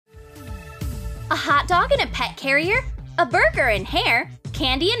a hot dog in a pet carrier, a burger in hair,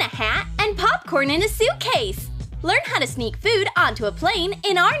 candy in a hat, and popcorn in a suitcase. Learn how to sneak food onto a plane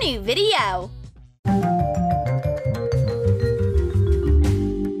in our new video.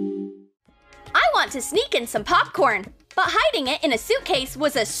 I want to sneak in some popcorn, but hiding it in a suitcase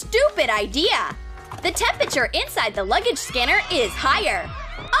was a stupid idea. The temperature inside the luggage scanner is higher.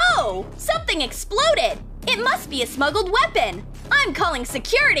 Oh, something exploded. It must be a smuggled weapon. I'm calling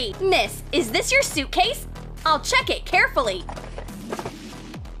security. Miss, is this your suitcase? I'll check it carefully.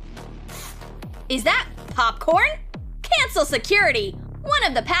 Is that popcorn? Cancel security. One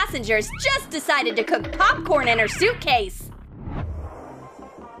of the passengers just decided to cook popcorn in her suitcase.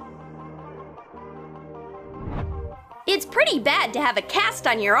 It's pretty bad to have a cast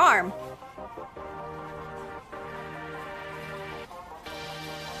on your arm.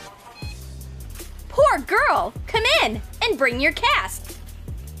 Poor girl! Come in and bring your cast.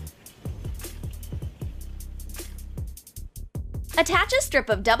 Attach a strip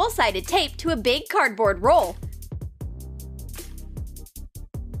of double-sided tape to a big cardboard roll.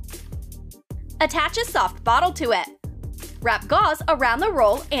 Attach a soft bottle to it. Wrap gauze around the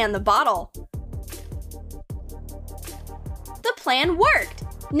roll and the bottle. The plan worked!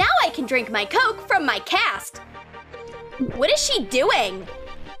 Now I can drink my Coke from my cast. What is she doing?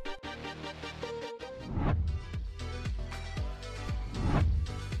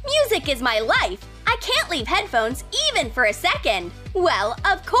 Music is my life! I can't leave headphones even for a second! Well,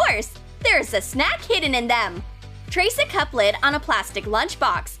 of course! There's a snack hidden in them! Trace a cup lid on a plastic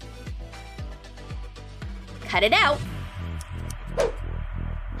lunchbox. Cut it out.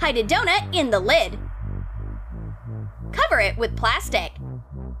 Hide a donut in the lid. Cover it with plastic.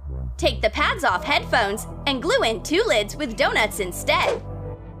 Take the pads off headphones and glue in 2 lids with donuts instead.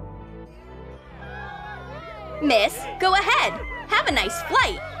 Miss, go ahead! Have a nice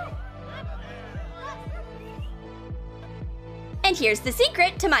flight! And here's the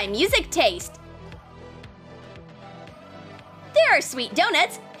secret to my music taste. There are sweet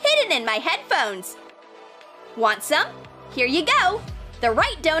donuts hidden in my headphones. Want some? Here you go! The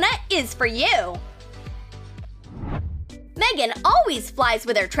right donut is for you! Megan always flies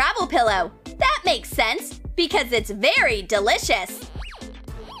with her travel pillow. That makes sense, because it's very delicious.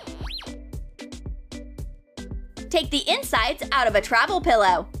 Take the insides out of a travel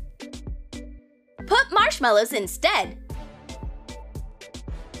pillow. Put marshmallows instead.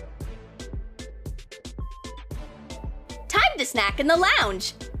 Time to snack in the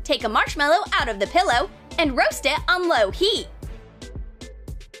lounge. Take a marshmallow out of the pillow and roast it on low heat.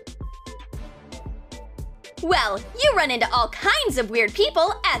 Well, you run into all kinds of weird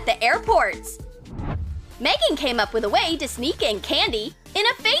people at the airports. Megan came up with a way to sneak in candy in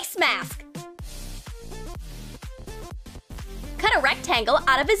a face mask. Cut a rectangle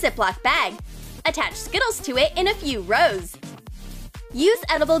out of a Ziploc bag. Attach Skittles to it in a few rows. Use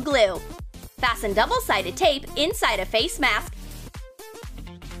edible glue. Fasten double-sided tape inside a face mask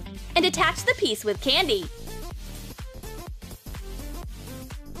and attach the piece with candy.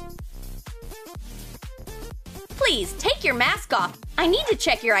 Please, take your mask off. I need to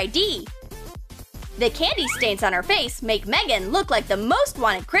check your ID. The candy stains on her face make Megan look like the most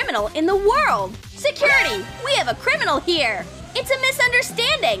wanted criminal in the world. Security! We have a criminal here! It's a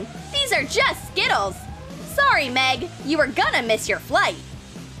misunderstanding! These are just Skittles! Sorry, Meg. You were gonna miss your flight.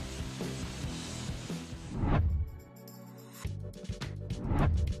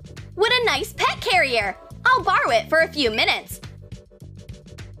 What a nice pet carrier! I'll borrow it for a few minutes.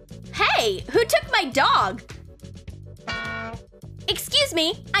 Hey, who took my dog? Excuse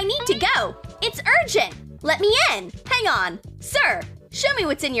me, I need to go. It's urgent. Let me in. Hang on. Sir, show me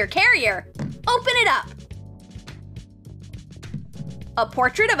what's in your carrier. Open it up. A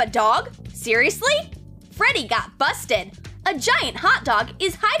portrait of a dog? Seriously? Freddy got busted. A giant hot dog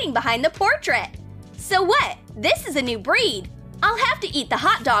is hiding behind the portrait. So what? This is a new breed. I'll have to eat the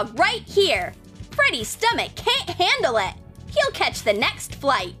hot dog right here. Freddy's stomach can't handle it. He'll catch the next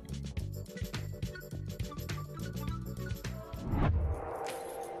flight.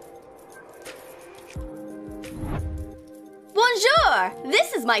 Bonjour!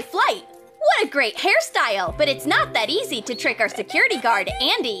 This is my flight. What a great hairstyle, but it's not that easy to trick our security guard,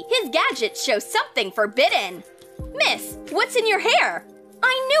 Andy. His gadgets show something forbidden. Miss, what's in your hair?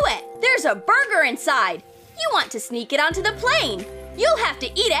 I knew it! There's a burger inside. You want to sneak it onto the plane. You'll have to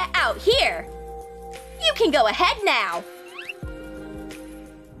eat it out here. You can go ahead now.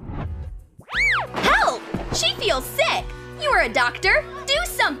 Help! She feels sick. You're a doctor. Do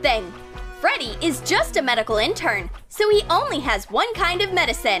something. Freddy is just a medical intern, so he only has one kind of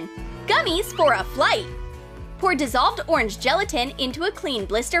medicine. Gummies for a flight. Pour dissolved orange gelatin into a clean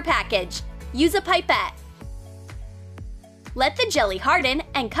blister package. Use a pipette. Let the jelly harden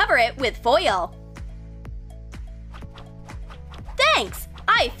and cover it with foil. Thanks!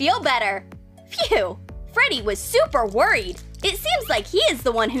 I feel better! Phew! Freddy was super worried. It seems like he is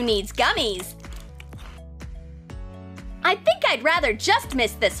the one who needs gummies. I think I'd rather just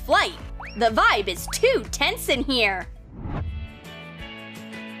miss this flight. The vibe is too tense in here.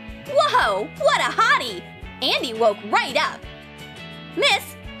 Whoa! What a hottie! Andy woke right up.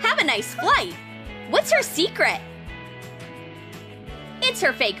 Miss, have a nice flight. What's her secret? It's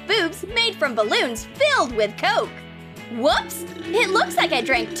her fake boobs made from balloons filled with Coke. Whoops! It looks like I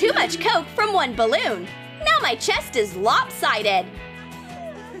drank too much Coke from one balloon. Now my chest is lopsided.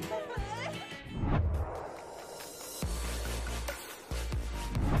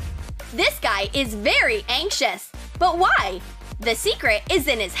 This guy is very anxious. But why? The secret is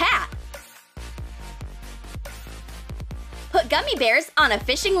in his hat. Put gummy bears on a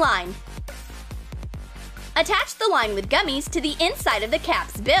fishing line. Attach the line with gummies to the inside of the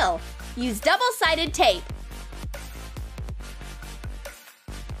cap's bill. Use double-sided tape.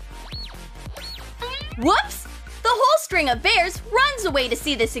 Whoops! The whole string of bears runs away to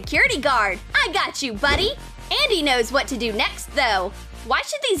see the security guard. I got you, buddy! Andy knows what to do next, though. Why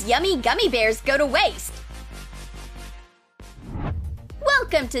should these yummy gummy bears go to waste?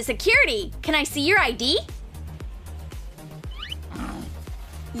 Welcome to security. Can I see your ID?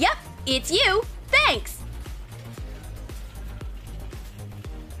 Yep, it's you. Thanks.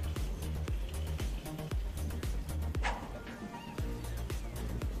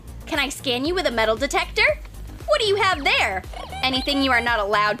 Can I scan you with a metal detector? What do you have there? Anything you are not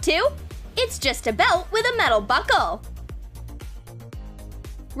allowed to? It's just a belt with a metal buckle.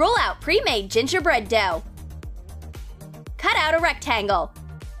 Roll out pre-made gingerbread dough. Cut out a rectangle.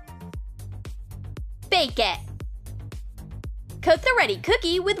 Bake it. Coat the ready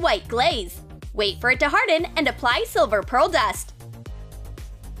cookie with white glaze. Wait for it to harden and apply silver pearl dust.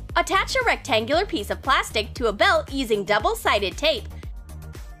 Attach a rectangular piece of plastic to a belt using double-sided tape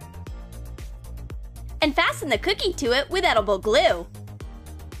and fasten the cookie to it with edible glue.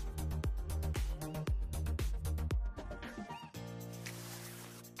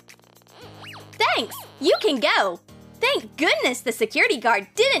 Thanks! You can go! Thank goodness the security guard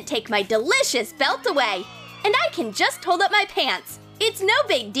didn't take my delicious belt away! And I can just hold up my pants. It's no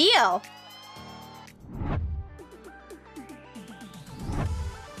big deal.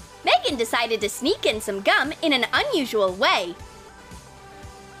 Megan decided to sneak in some gum in an unusual way.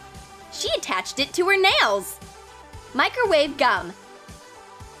 She attached it to her nails. Microwave gum.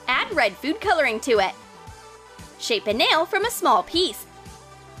 Add red food coloring to it. Shape a nail from a small piece.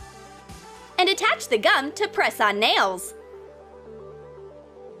 And attach the gum to press on nails.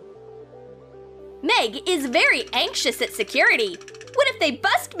 Meg is very anxious at security. What if they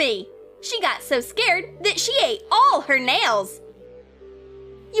bust me? She got so scared that she ate all her nails.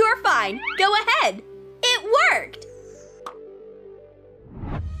 You're fine. Go ahead. It worked!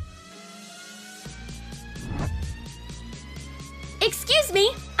 Excuse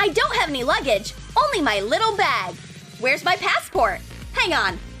me, I don't have any luggage. Only my little bag. Where's my passport? Hang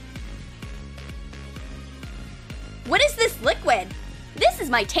on. What is this liquid? This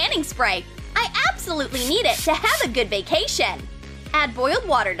is my tanning spray. I absolutely need it to have a good vacation. Add boiled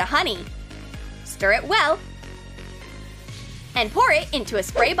water to honey. Stir it well. And pour it into a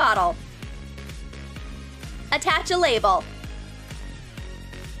spray bottle. Attach a label.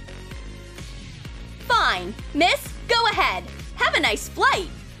 Fine. Miss, go ahead. Have a nice flight.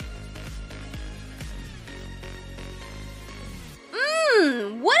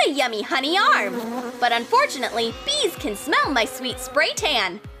 What a yummy honey arm. But unfortunately, bees can smell my sweet spray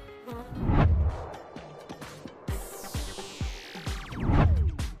tan.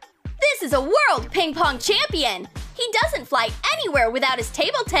 This is a world ping pong champion! He doesn't fly anywhere without his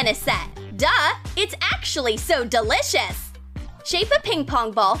table tennis set. Duh! It's actually so delicious! Shape a ping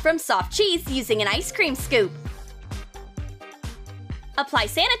pong ball from soft cheese using an ice cream scoop. Apply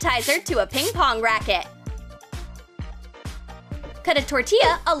sanitizer to a ping pong racket. Cut a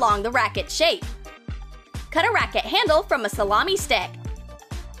tortilla along the racket shape. Cut a racket handle from a salami stick.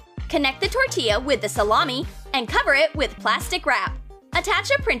 Connect the tortilla with the salami and cover it with plastic wrap. Attach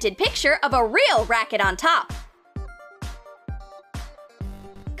a printed picture of a real racket on top.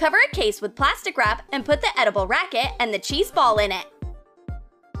 Cover a case with plastic wrap and put the edible racket and the cheese ball in it.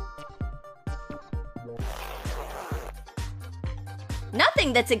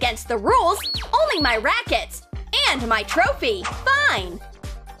 Nothing that's against the rules, only my rackets and my trophy. Fine.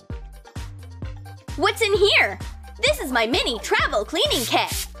 What's in here? This is my mini travel cleaning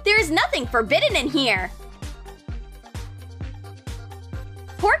kit. There is nothing forbidden in here.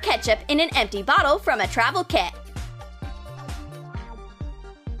 Pour ketchup in an empty bottle from a travel kit.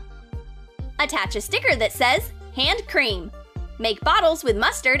 Attach a sticker that says, hand cream. Make bottles with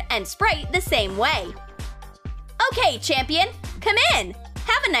mustard and Sprite the same way. Okay, champion, come in.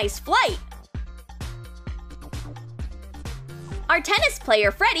 Have a nice flight. Our tennis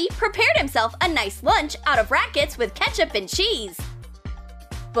player Freddie prepared himself a nice lunch out of rackets with ketchup and cheese.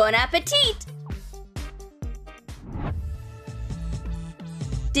 Bon appetit!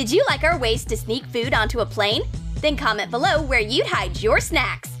 Did you like our ways to sneak food onto a plane? Then comment below where you'd hide your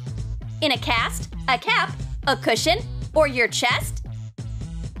snacks. In a cast, a cap, a cushion, or your chest?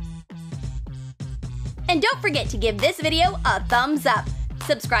 And don't forget to give this video a thumbs up.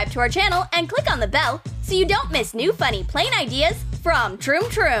 Subscribe to our channel and click on the bell so you don't miss new funny plane ideas from Troom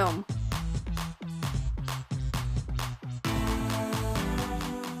Troom.